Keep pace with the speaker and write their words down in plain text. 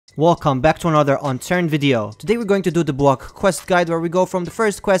Welcome back to another Unturned video. Today we're going to do the Buak quest guide where we go from the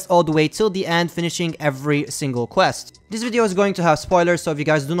first quest all the way till the end, finishing every single quest. This video is going to have spoilers, so if you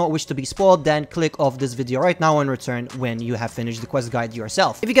guys do not wish to be spoiled, then click off this video right now and return when you have finished the quest guide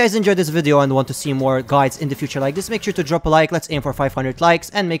yourself. If you guys enjoyed this video and want to see more guides in the future like this, make sure to drop a like. Let's aim for 500 likes,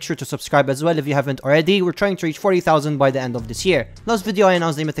 and make sure to subscribe as well if you haven't already. We're trying to reach 40,000 by the end of this year. Last video I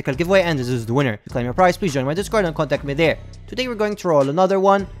announced a mythical giveaway, and this is the winner. To claim your prize, please join my Discord and contact me there. Today we're going to roll another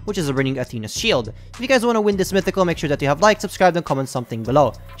one, which is a Burning Athena's Shield. If you guys want to win this mythical, make sure that you have liked, subscribed, and comment something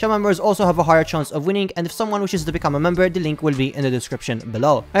below. Channel members also have a higher chance of winning, and if someone wishes to become a member, the link will be in the description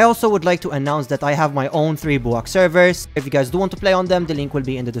below. I also would like to announce that I have my own 3 Buak servers. If you guys do want to play on them, the link will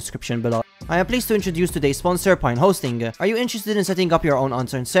be in the description below. I am pleased to introduce today's sponsor, Pine Hosting. Are you interested in setting up your own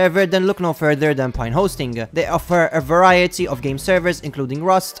Unturned server? Then look no further than Pine Hosting. They offer a variety of game servers including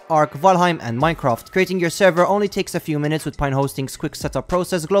Rust, Ark, Valheim, and Minecraft. Creating your server only takes a few minutes with Pine Hosting's quick setup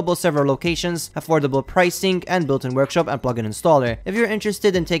process, global server locations, affordable pricing, and built-in workshop and plugin installer. If you're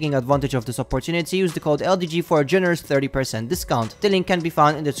interested in taking advantage of this opportunity, use the code LDG for a generous 30% discount. The link can be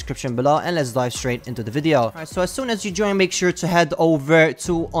found in the description below, and let's dive straight into the video. Alright, so as soon as you join, make sure to head over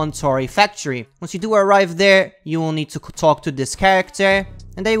to Ontori Factory. Once you do arrive there, you will need to talk to this character,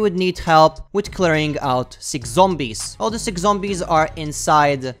 and they would need help with clearing out 6 zombies. All the 6 zombies are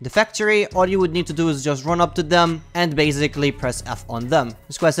inside the factory. All you would need to do is just run up to them and basically press F on them.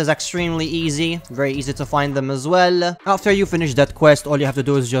 This quest is extremely easy, very easy to find them as well. After you finish that quest, all you have to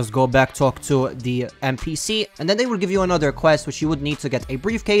do is just go back, talk to the NPC, and then they will give you another quest which you would need to get a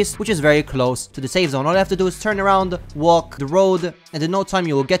briefcase, which is very close to the safe zone. All you have to do is turn around, walk the road, and in no time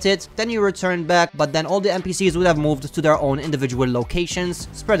you will get it. Then you return back, but then all the NPCs would have moved to their own individual locations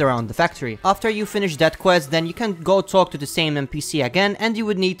spread around the factory. After you finish that quest, then you can go talk to the same NPC again, and you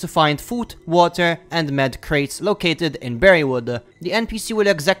would need to find food, water, and med crates located in Berrywood. The NPC will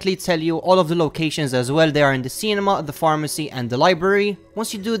exactly tell you all of the locations as well. They are in the cinema, the pharmacy, and the library.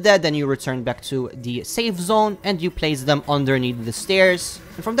 Once you do that, then you return back to the safe zone and you place them underneath the stairs.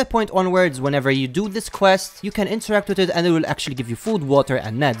 And from that point onwards, whenever you do this quest, you can interact with it and it will actually give you food, water,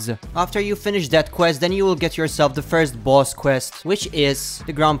 and meds. After you finish that quest, then you will get yourself the first boss quest, which is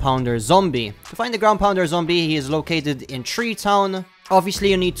the Ground Pounder Zombie. To find the Ground Pounder Zombie, he is located in Tree Town.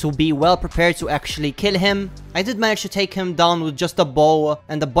 Obviously, you need to be well prepared to actually kill him. I did manage to take him down with just a bow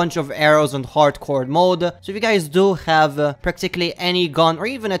and a bunch of arrows on hardcore mode. So if you guys do have practically any gun or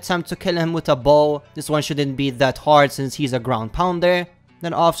even attempt to kill him with a bow, this one shouldn't be that hard since he's a ground pounder.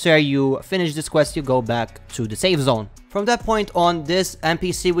 Then after you finish this quest, you go back to the safe zone. From that point on, this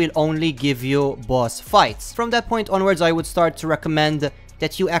NPC will only give you boss fights. From that point onwards, I would start to recommend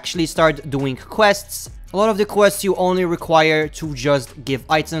that you actually start doing quests. A lot of the quests you only require to just give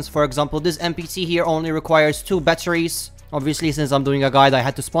items. For example, this NPC here only requires 2 batteries. Obviously, since I'm doing a guide, I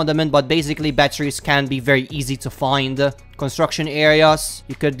had to spawn them in, but basically batteries can be very easy to find. Construction areas,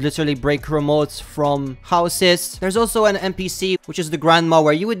 you could literally break remotes from houses. There's also an NPC, which is the Grandma,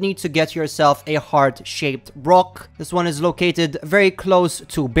 where you would need to get yourself a heart-shaped rock. This one is located very close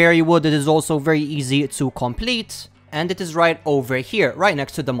to Berrywood. It is also very easy to complete. And it is right over here, right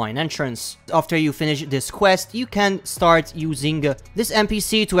next to the mine entrance. After you finish this quest, you can start using this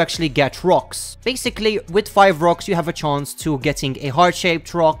NPC to actually get rocks. Basically, with 5 rocks, you have a chance to getting a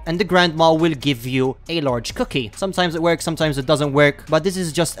heart-shaped rock, and the Grandma will give you a large cookie. Sometimes it works, sometimes it doesn't work, but this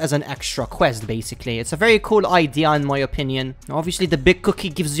is just as an extra quest, basically. It's a very cool idea, in my opinion. Obviously, the big cookie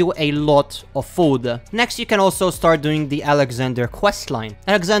gives you a lot of food. Next, you can also start doing the Alexander questline.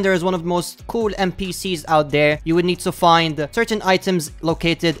 Alexander is one of the most cool NPCs out there. You would need to find certain items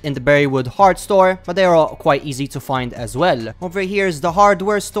located in the Berrywood Hard Store, but they are all quite easy to find as well. Over here is the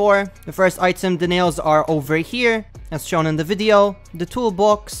hardware store. The first item, the nails, are over here, as shown in the video. The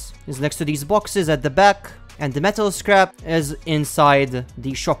toolbox is next to these boxes at the back, and the metal scrap is inside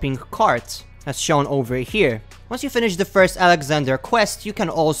the shopping cart, as shown over here. Once you finish the first Alexander quest, you can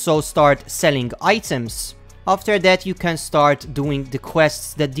also start selling items. After that, you can start doing the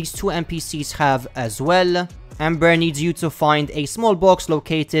quests that these 2 NPCs have as well. Amber needs you to find a small box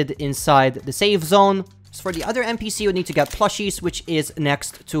located inside the safe zone. So for the other NPC, you need to get plushies, which is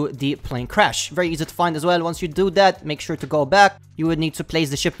next to the plane crash. Very easy to find as well. Once you do that, make sure to go back. You would need to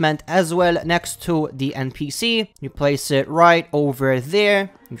place the shipment as well next to the NPC. You place it right over there.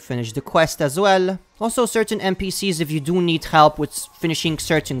 You finish the quest as well. Also, certain NPCs, if you do need help with finishing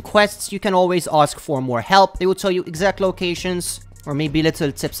certain quests, you can always ask for more help. They will tell you exact locations, or maybe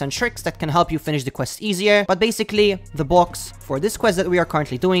little tips and tricks that can help you finish the quest easier. But basically, the box for this quest that we are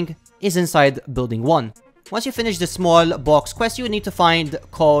currently doing is inside building 1. Once you finish the small box quest, you would need to find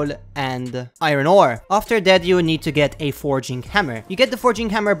coal and iron ore. After that, you would need to get a forging hammer. You get the forging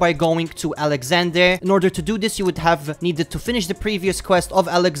hammer by going to Alexander. In order to do this, you would have needed to finish the previous quest of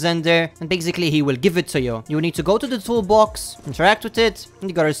Alexander, and basically he will give it to you. You would need to go to the toolbox, interact with it, and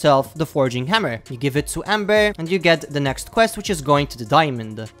you got yourself the forging hammer. You give it to Amber, and you get the next quest, which is going to the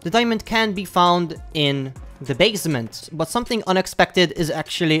diamond. The diamond can be found in the basement, but something unexpected is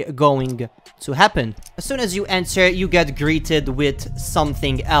actually going to happen. As soon as you enter, you get greeted with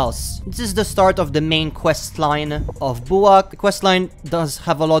something else. This is the start of the main quest line of Buak. The quest line does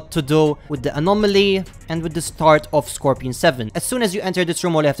have a lot to do with the anomaly and with the start of Scorpion 7. As soon as you enter this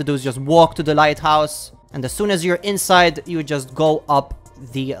room, all you have to do is just walk to the lighthouse, and as soon as you're inside, you just go up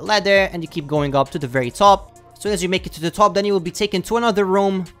the ladder and you keep going up to the very top. As soon as you make it to the top, then you will be taken to another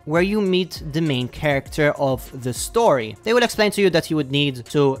room where you meet the main character of the story. They will explain to you that you would need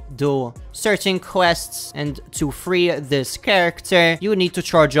to do certain quests, and to free this character, you would need to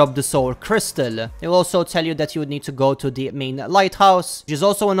charge up the soul crystal. They will also tell you that you would need to go to the main lighthouse, which is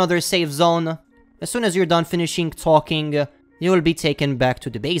also another safe zone. As soon as you're done finishing talking, you will be taken back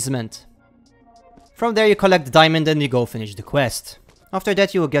to the basement. From there, you collect the diamond and you go finish the quest. After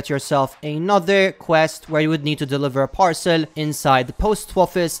that, you will get yourself another quest where you would need to deliver a parcel inside the post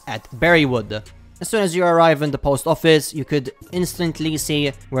office at Berrywood. As soon as you arrive in the post office, you could instantly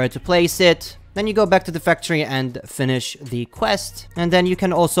see where to place it. Then you go back to the factory and finish the quest. And then you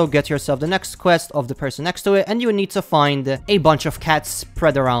can also get yourself the next quest of the person next to it, and you need to find a bunch of cats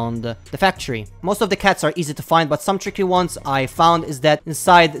spread around the factory. Most of the cats are easy to find, but some tricky ones I found is that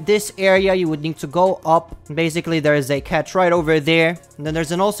inside this area you would need to go up. Basically, there is a cat right over there. And then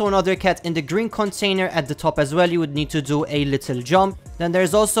there's also another cat in the green container at the top as well. You would need to do a little jump. Then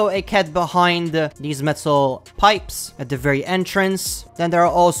there's also a cat behind these metal pipes at the very entrance. Then there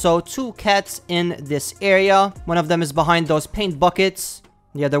are also two cats in this area. One of them is behind those paint buckets.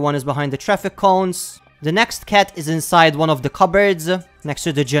 The other one is behind the traffic cones. The next cat is inside one of the cupboards next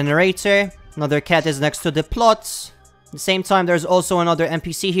to the generator. Another cat is next to the plots. At the same time, there's also another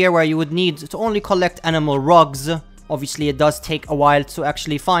NPC here where you would need to only collect animal rugs. Obviously, it does take a while to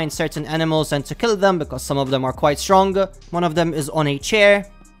actually find certain animals and to kill them because some of them are quite strong. One of them is on a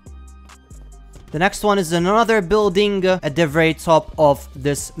chair. The next one is in another building at the very top of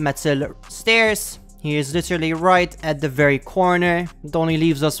this metal stairs. He is literally right at the very corner. It only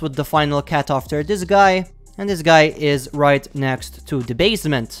leaves us with the final cat after this guy. And this guy is right next to the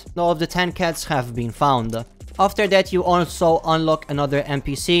basement. All of the 10 cats have been found. After that, you also unlock another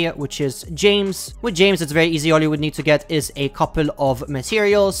NPC, which is James. With James, it's very easy. All you would need to get is a couple of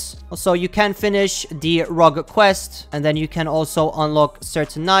materials. Also, you can finish the rug quest, and then you can also unlock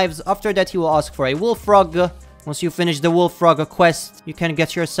certain knives. After that, he will ask for a wolf rug. Once you finish the wolf rug quest, you can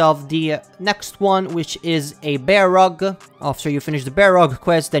get yourself the next one, which is a bear rug. After you finish the bear rug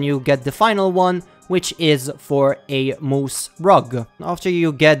quest, then you get the final one, which is for a moose rug. After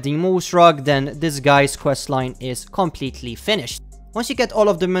you get the moose rug, then this guy's questline is completely finished. Once you get all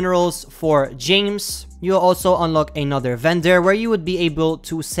of the minerals for James, you also unlock another vendor where you would be able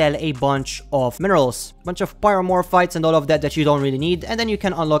to sell a bunch of minerals, a bunch of pyromorphites and all of that you don't really need. And then you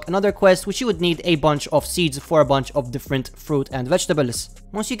can unlock another quest which you would need a bunch of seeds for a bunch of different fruit and vegetables.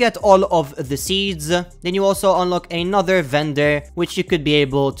 Once you get all of the seeds, then you also unlock another vendor which you could be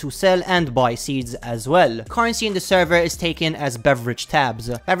able to sell and buy seeds as well. Currency in the server is taken as beverage tabs.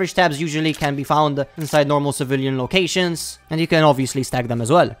 Beverage tabs usually can be found inside normal civilian locations, and you can obviously stack them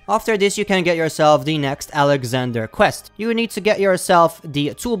as well. After this, you can get yourself the next Alexander quest. You would need to get yourself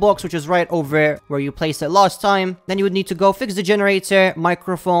the toolbox, which is right over where you placed it last time. Then you would need to go fix the generator,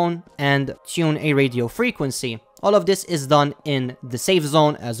 microphone, and tune a radio frequency. All of this is done in the safe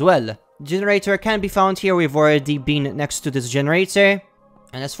zone as well. The generator can be found here. We've already been next to this generator.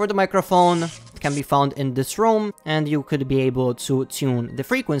 And as for the microphone, it can be found in this room, and you could be able to tune the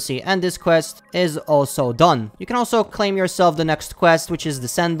frequency, and this quest is also done. You can also claim yourself the next quest, which is the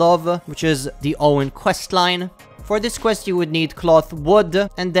send-off, which is the Owen quest line. For this quest, you would need cloth wood,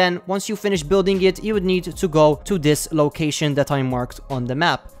 and then once you finish building it, you would need to go to this location that I marked on the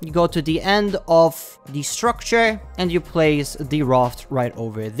map. You go to the end of the structure, and you place the raft right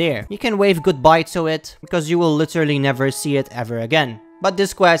over there. You can wave goodbye to it, because you will literally never see it ever again. But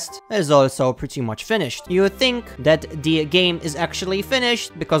this quest is also pretty much finished. You would think that the game is actually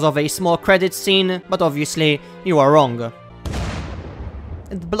finished because of a small credit scene, but obviously you are wrong.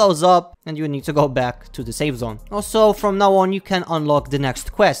 It blows up, and you need to go back to the save zone. Also, from now on, you can unlock the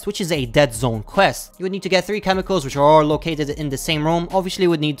next quest, which is a dead zone quest. You would need to get 3 chemicals, which are all located in the same room. Obviously, you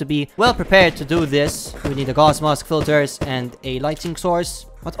would need to be well prepared to do this. You would need a gas mask, filters, and a lighting source.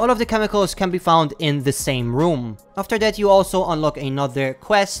 But all of the chemicals can be found in the same room. After that, you also unlock another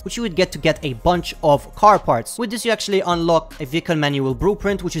quest, which you would get to get a bunch of car parts. With this, you actually unlock a vehicle manual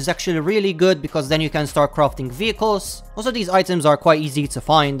blueprint, which is actually really good because then you can start crafting vehicles. Also, these items are quite easy to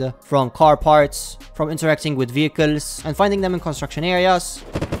find, from car parts, from interacting with vehicles, and finding them in construction areas.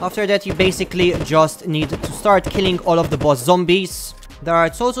 After that, you basically just need to start killing all of the boss zombies. There are a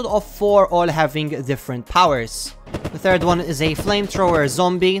total of 4, all having different powers. The third one is a flamethrower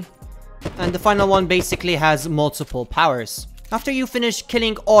zombie, and the final one basically has multiple powers. After you finish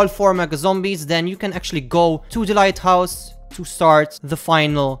killing all 4 mega zombies, then you can actually go to the lighthouse to start the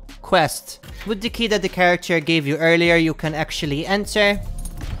final quest. With the key that the character gave you earlier, you can actually enter,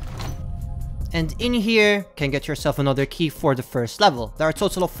 and in here you can get yourself another key for the first level. There are a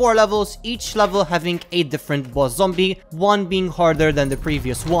total of 4 levels, each level having a different boss zombie, one being harder than the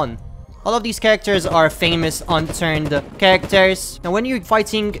previous one. All of these characters are famous Unturned characters. Now, when you're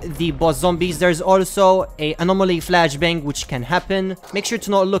fighting the boss zombies, there's also a anomaly flashbang which can happen. Make sure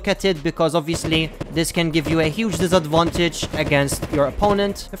to not look at it because obviously this can give you a huge disadvantage against your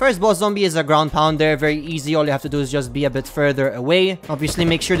opponent. The first boss zombie is a ground pounder, very easy. All you have to do is just be a bit further away. Obviously,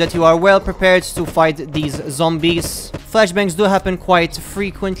 make sure that you are well prepared to fight these zombies. Flashbangs do happen quite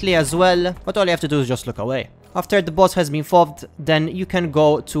frequently as well, but all you have to do is just look away. After the boss has been fought, then you can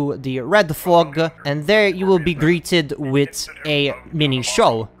go to the Red Fog, and there you will be greeted with a mini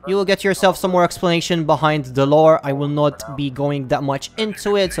show. You will get yourself some more explanation behind the lore. I will not be going that much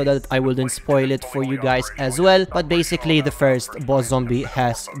into it so that I wouldn't spoil it for you guys as well, but basically the first boss zombie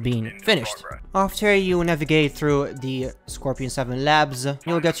has been finished. After you navigate through the Scorpion 7 labs,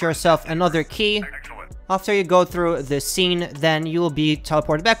 you'll get yourself another key. After you go through the scene, then you will be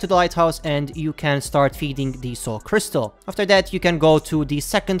teleported back to the lighthouse and you can start feeding the soul crystal. After that, you can go to the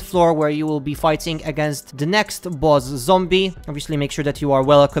second floor where you will be fighting against the next boss zombie. Obviously, make sure that you are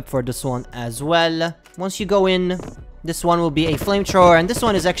well equipped for this one as well. Once you go in, this one will be a flamethrower, and this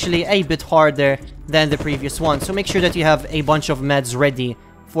one is actually a bit harder than the previous one. So make sure that you have a bunch of meds ready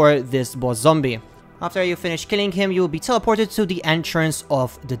for this boss zombie. After you finish killing him, you will be teleported to the entrance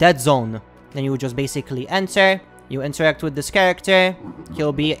of the dead zone. Then you will just basically enter, you interact with this character,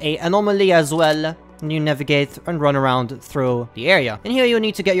 he'll be an anomaly as well, and you navigate and run around through the area. In here you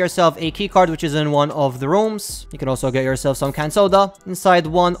need to get yourself a keycard which is in one of the rooms. You can also get yourself some canned soda. Inside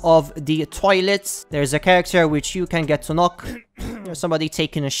one of the toilets, there's a character which you can get to knock. There's somebody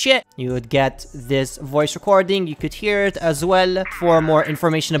taking a shit. You would get this voice recording. You could hear it as well for more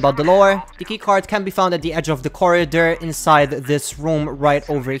information about the lore. The keycard can be found at the edge of the corridor inside this room right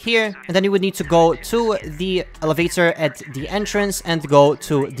over here. And then you would need to go to the elevator at the entrance and go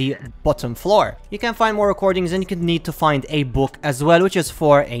to the bottom floor. You can find more recordings and you could need to find a book as well, which is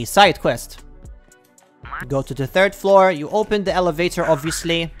for a side quest. You go to the 3rd floor. You open the elevator,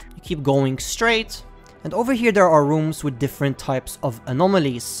 obviously. You keep going straight. And over here there are rooms with different types of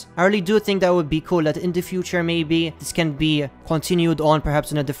anomalies. I really do think that would be cool that in the future maybe this can be continued on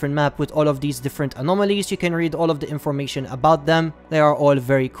perhaps in a different map with all of these different anomalies. You can read all of the information about them. They are all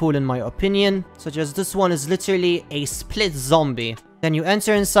very cool in my opinion. Such as this one is literally a split zombie. Then you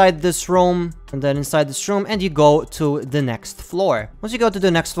enter inside this room, and then inside this room, and you go to the next floor. Once you go to the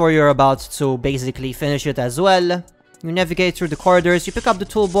next floor, you're about to basically finish it as well. You navigate through the corridors, you pick up the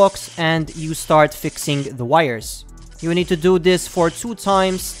toolbox, and you start fixing the wires. You will need to do this for 2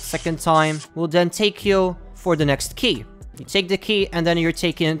 times. Second time will then take you for the next key. You take the key, and then you're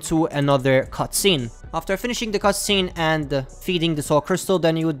taken to another cutscene. After finishing the cutscene and feeding the soul crystal,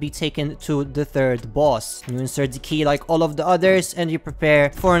 then you would be taken to the 3rd boss. You insert the key like all of the others, and you prepare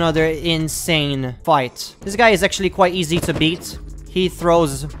for another insane fight. This guy is actually quite easy to beat. He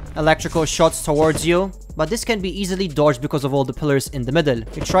throws electrical shots towards you, but this can be easily dodged because of all the pillars in the middle.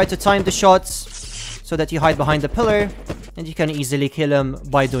 You try to time the shots so that you hide behind the pillar, and you can easily kill him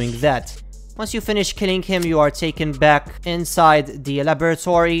by doing that. Once you finish killing him, you are taken back inside the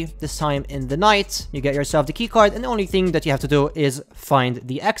laboratory, this time in the night. You get yourself the keycard, and the only thing that you have to do is find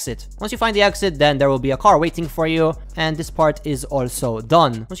the exit. Once you find the exit, then there will be a car waiting for you, and this part is also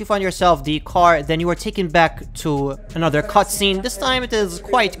done. Once you find yourself the car, then you are taken back to another cutscene. This time it is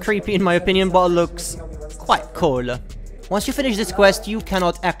quite creepy in my opinion, but it looks quite cool. Once you finish this quest, you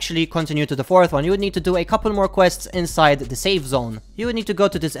cannot actually continue to the 4th one. You would need to do a couple more quests inside the save zone. You would need to go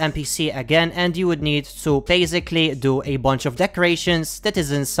to this NPC again, and you would need to basically do a bunch of decorations that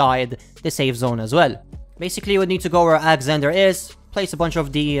is inside the save zone as well. Basically, you would need to go where Alexander is, place a bunch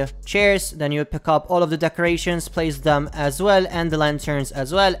of the chairs, then you pick up all of the decorations, place them as well, and the lanterns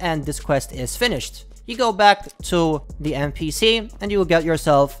as well, and this quest is finished. You go back to the NPC, and you will get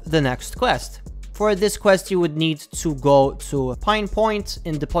yourself the next quest. For this quest, you would need to go to Pine Point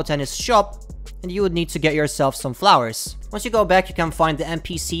in the botanist shop, and you would need to get yourself some flowers. Once you go back, you can find the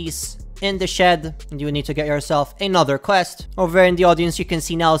NPCs in the shed, and you would need to get yourself another quest. Over in the audience, you can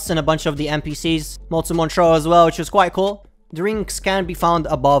see Nelson, a bunch of the NPCs, Molten Montreux as well, which is quite cool. The rings can be found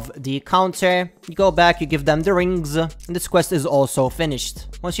above the counter. You go back, you give them the rings, and this quest is also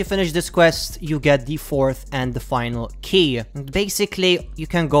finished. Once you finish this quest, you get the fourth and the final key. And basically, you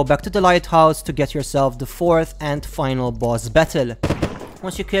can go back to the lighthouse to get yourself the fourth and final boss battle.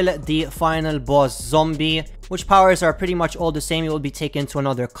 Once you kill the final boss zombie, which powers are pretty much all the same, you will be taken to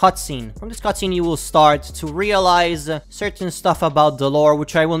another cutscene. From this cutscene, you will start to realize certain stuff about the lore,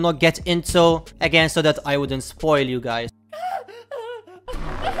 which I will not get into, again, so that I wouldn't spoil you guys.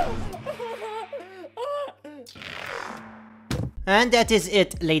 And that is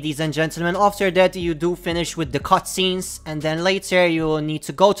it, ladies and gentlemen. After that, you do finish with the cutscenes, and then later you will need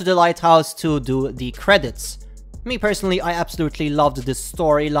to go to the lighthouse to do the credits. Me personally, I absolutely loved this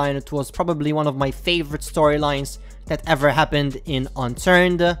storyline. It was probably one of my favorite storylines that ever happened in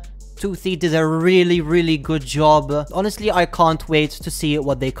Unturned. Toothy did a really good job. Honestly, I can't wait to see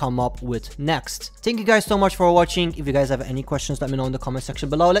what they come up with next. Thank you guys so much for watching. If you guys have any questions, let me know in the comment section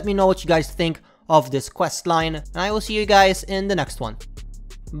below. Let me know what you guys think of this quest line, and I will see you guys in the next one.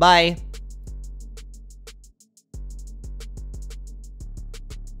 Bye!